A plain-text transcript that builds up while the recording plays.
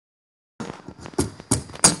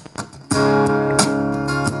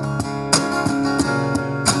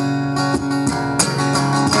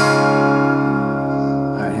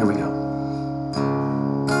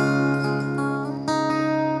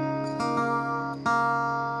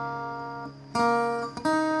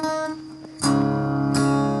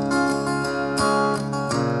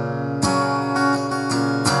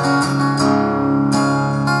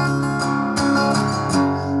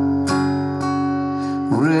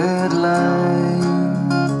red light,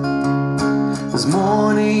 as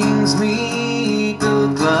mornings meet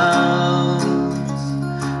the clouds,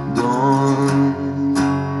 dawn,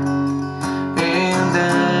 and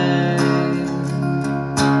I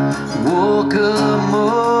walk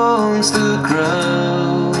amongst the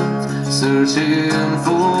crowd, searching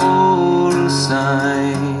for a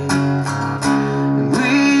sign. And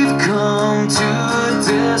we've come to a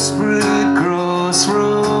desperate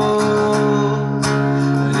crossroads,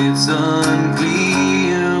 and it's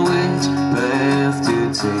unclear which path to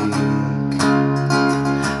take.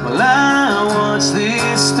 Well, I watch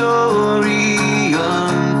this story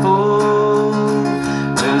unfold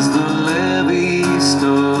as the levees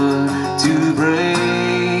start to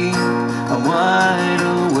break. I'm wide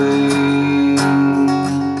awake,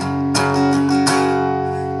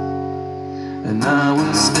 and I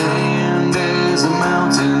will stand as a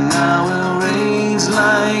mountain, I will rage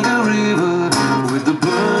like a river, with the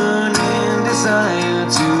burning desire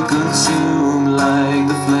to consume like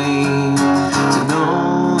the flame, to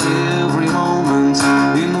know every moment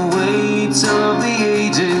in the weight of the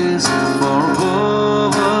ages, far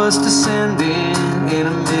above us descending in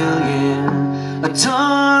a million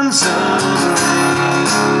tons of rain.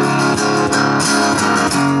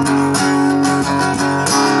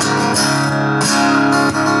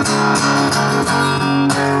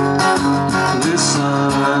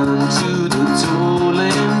 Listen to the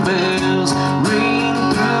tolling bells ring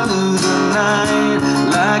through the night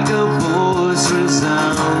like a voice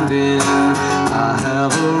resounding. I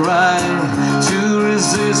have a right to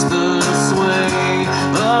resist the sway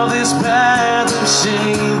of this path of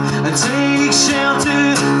shame and take